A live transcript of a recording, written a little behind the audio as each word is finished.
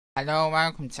Hello,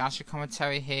 welcome to Ashtonarmy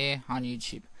Commentary here on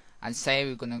YouTube, and today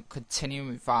we're going to continue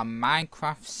with our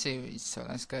Minecraft series, so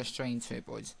let's go straight into it,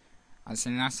 boys. As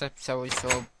in the last episode we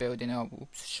saw building up,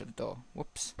 whoops, shut the door,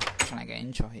 whoops, trying to get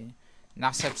intro here.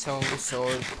 Last episode we saw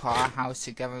put our house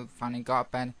together, finally got a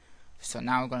bed, so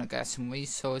now we're going to get some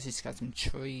resources, get some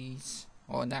trees,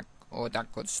 all that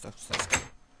good stuff, so let's go.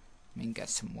 I mean get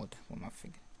some wood, what am I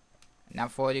thinking? Now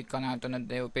I've already gone out, done a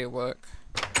little bit of work.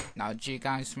 Now, do you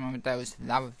guys remember there was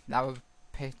lava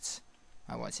pit?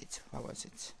 Where was it?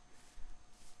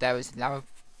 There was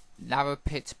lava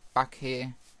pit back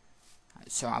here.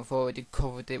 So I've already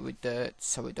covered it with dirt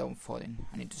so it don't fall in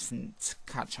and it doesn't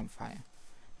catch on fire.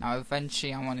 Now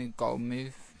eventually I want to go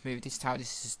move this tower.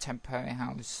 This is a temporary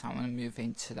house. I want to move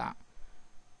into a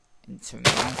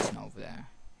mountain over there.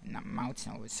 In that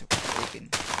mountain over so digging.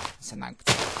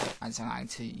 As I like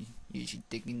to usually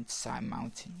dig inside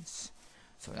mountains.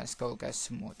 So let's go get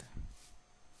some wood.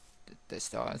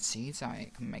 There's all the seeds out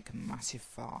here. Can make a massive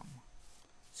farm.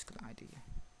 It's a good idea.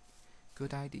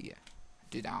 Good idea.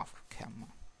 Do that off camera.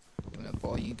 I'm gonna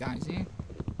bore you guys here.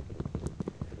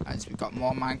 As we got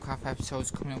more Minecraft episodes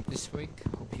coming up this week.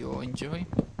 Hope you all enjoy.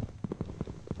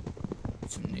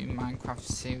 Some new Minecraft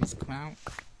series coming out.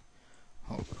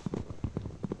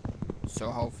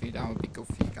 So hopefully that will be good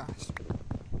for you guys.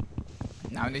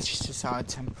 Now this is just our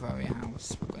temporary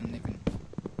house we're gonna live in.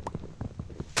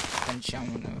 Eventually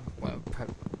I'm gonna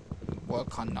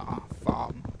work on our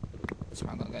farm, so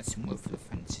I'm gonna get some wood for the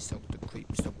fences so the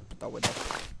creeps don't blow it up.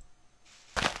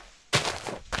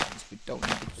 We don't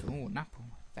need it. Oh, an apple.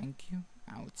 Thank you.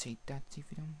 I'll take that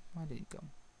if you don't. Where did it go?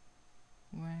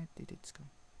 Where did it go?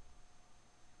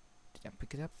 Did I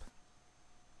pick it up?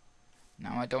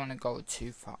 Now I don't want to go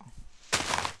too far. So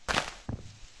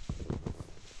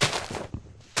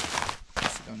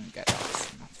I don't want to get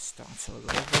lost and have to start all over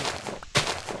again.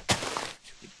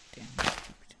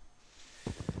 Stupid.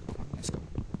 Come on, let's go.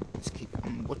 Let's keep it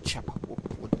on wood chopper.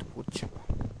 Wood chopper.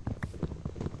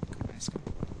 Come on, let's go.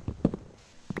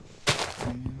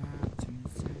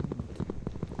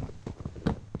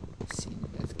 See,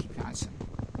 let's keep it on.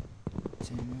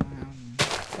 Turn around.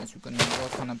 As we're gonna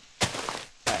work on a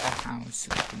better house, so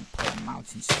we can put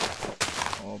mountains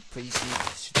or please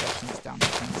leave suggestions down in the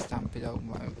comments down below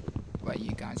where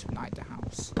you guys would like the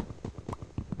house.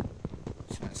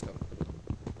 So let's go.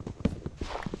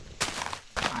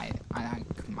 I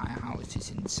like my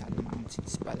houses inside the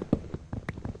mountains better.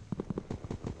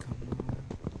 Come on.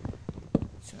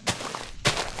 So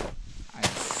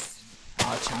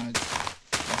our channel,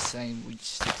 let's say, reached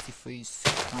 63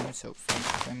 subscribers, so thank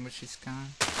you very much guys.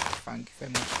 Thank you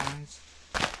very much guys.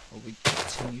 But we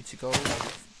continue to go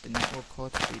with the network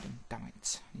code freedom. Damn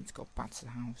it. I need to go back to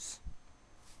the house.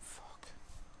 Fuck.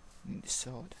 I need the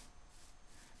sword.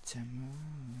 Turn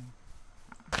around.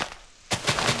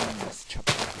 Let's chop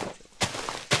the video.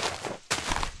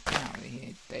 Get out of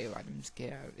here, Dave Adams,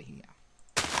 get out of here.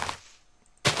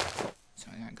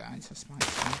 So yeah guys, that's my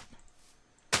snap.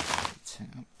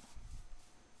 Turn up.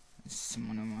 There's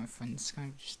someone of my friends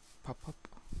going to just pop up.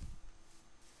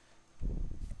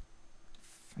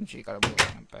 Eventually gotta work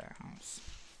on a better house.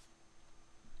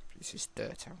 This is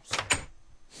dirt house.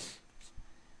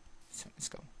 So let's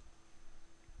go.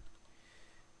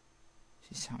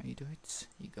 This is how you do it.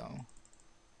 You go.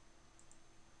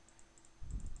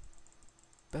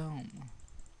 Boom.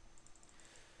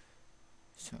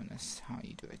 So that's how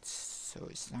you do it. So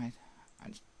it's like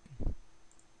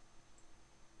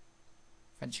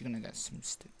eventually gonna get some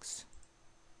sticks.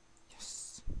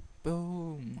 Yes.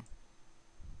 Boom.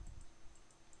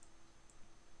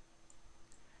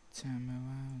 Turn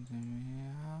around and we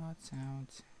are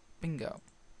out. Bingo.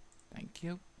 Thank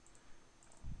you.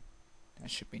 That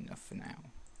should be enough for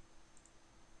now.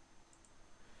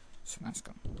 So let's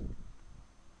go.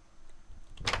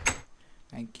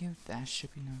 Thank you. That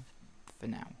should be enough for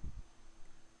now.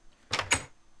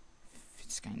 If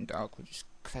it's getting dark, we'll just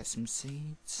collect some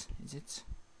seeds. Is it?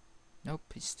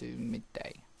 Nope, it's still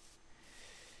midday.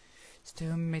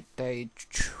 Still midday.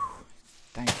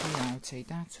 Thank you, I'll take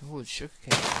that. Oh, sugar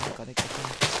cane. I gotta get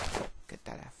that. Get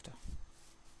that after.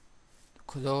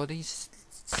 Look at all these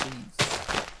seeds.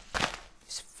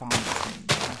 This farm is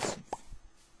massive.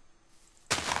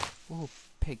 Oh,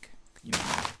 pig. Can you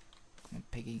mind? Come on,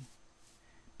 piggy.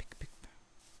 Pig.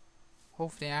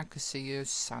 Hopefully I can see you,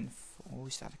 son. Oh,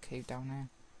 is that a cave down there?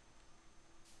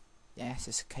 Yes,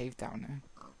 there's a cave down there.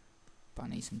 But I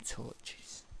need some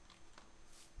torches.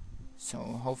 So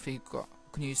hopefully you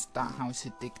can use that house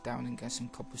to dig down and get some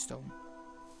cobblestone.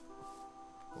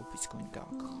 Hope it's going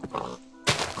dark.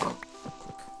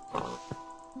 Quick.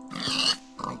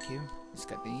 Thank you. Let's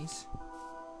get these.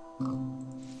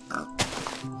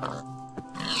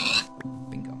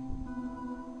 Bingo.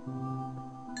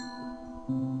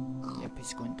 Yep,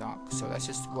 it's going dark. So let's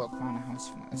just walk around the house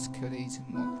for now. Let's kill these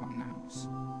and walk around the house.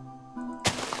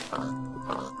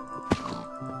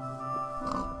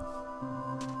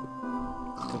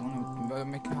 Don't want to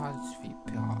make it hard to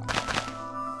be hard.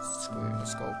 Screw it,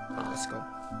 let's go. Let's go.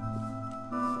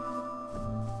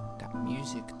 That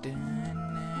music.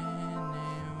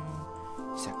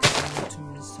 It's like singing to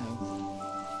myself.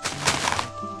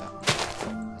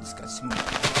 Let's get some more.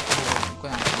 We're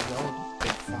going out to the road,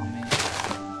 big farm here.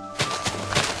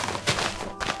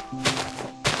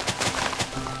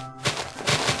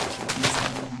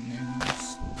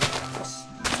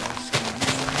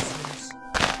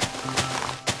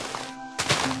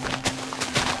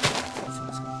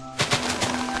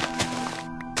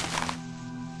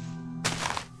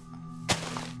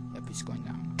 It's going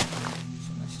down.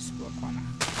 So let's just work on it.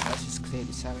 Let's just clear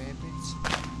this area a bit.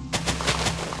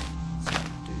 So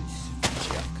do this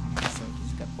GF camera so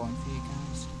just get going for you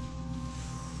guys.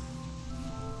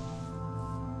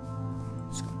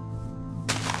 Let's go.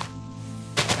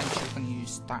 Eventually we're going to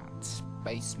use that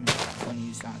basement. We're going to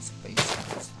use that as a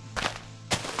basement.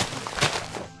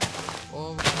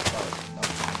 Or we can go, no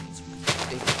time, we can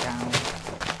dig down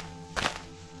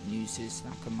and use this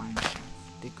like a mine shaft.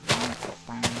 Dig right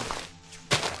down,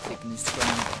 digging this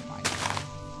ground on my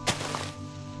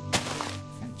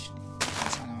eventually.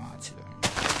 That's how I know how to learn.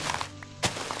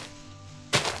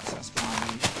 So that's what I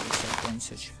usually do. So one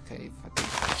certificate, if I dig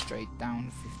straight down,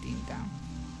 15 down,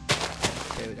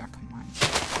 build like a mine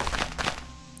shaft.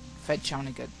 Fed trying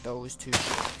to get those two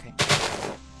certificates.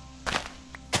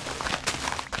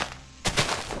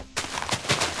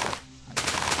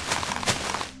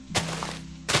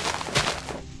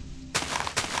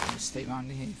 Stay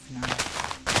around here for now.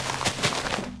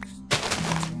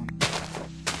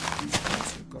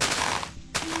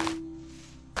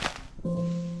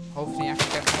 Hopefully I can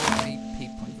get more many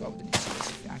people involved in this series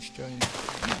if you guys join in the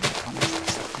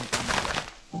comments.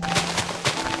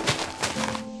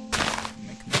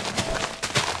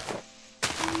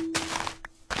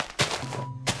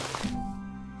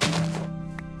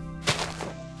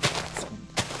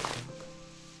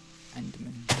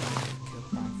 Enderman killed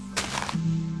by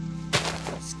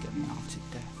get me off to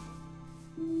death.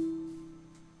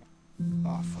 Oh,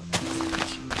 I thought that was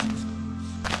Jesus Christ.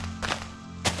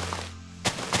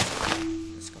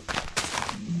 Let's go.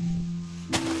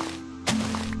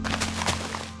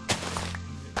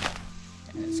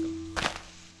 Yeah, let's go.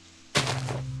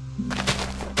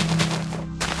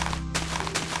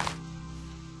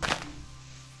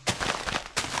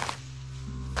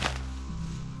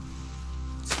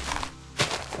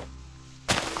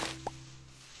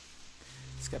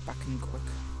 Let's get back in quick.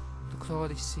 Look at all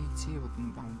these seeds here, we're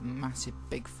going to have a massive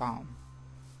big farm.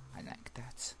 I like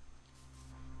that.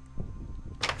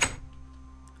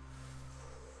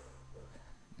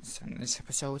 Let's end this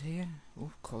episode here.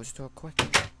 Oh, close the door quick.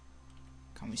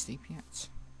 Can't we sleep yet?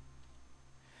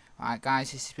 Alright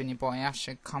guys, this has been your boy Ash,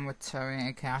 commentary,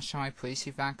 aka Ashtonarmy. Please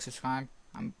leave a like, subscribe,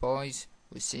 and boys,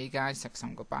 we'll see you guys next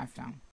time. Goodbye for now.